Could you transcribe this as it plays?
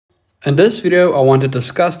In this video, I want to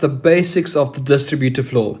discuss the basics of the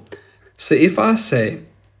distributive law. So if I say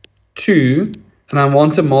 2 and I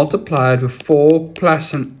want to multiply it with 4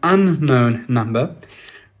 plus an unknown number,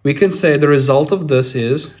 we can say the result of this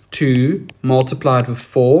is 2 multiplied with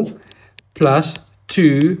 4 plus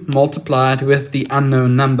 2 multiplied with the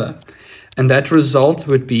unknown number. And that result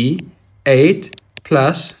would be 8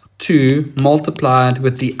 plus 2 multiplied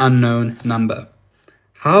with the unknown number.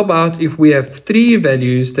 How about if we have 3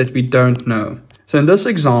 values that we don't know? So in this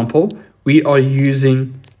example, we are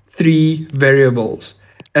using 3 variables.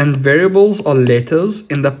 And variables are letters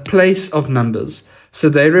in the place of numbers. So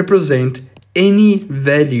they represent any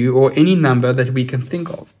value or any number that we can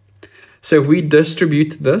think of. So if we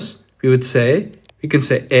distribute this, we can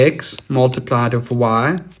say x multiplied with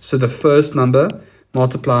y. So the first number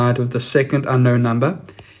multiplied with the second unknown number.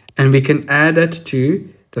 And we can add that to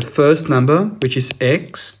the first number, which is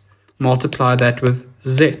x, multiply that with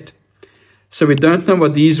z. So we don't know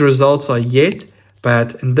what these results are yet,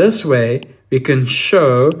 but in this way, we can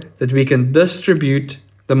show that we can distribute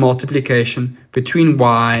the multiplication between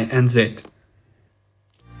y and z.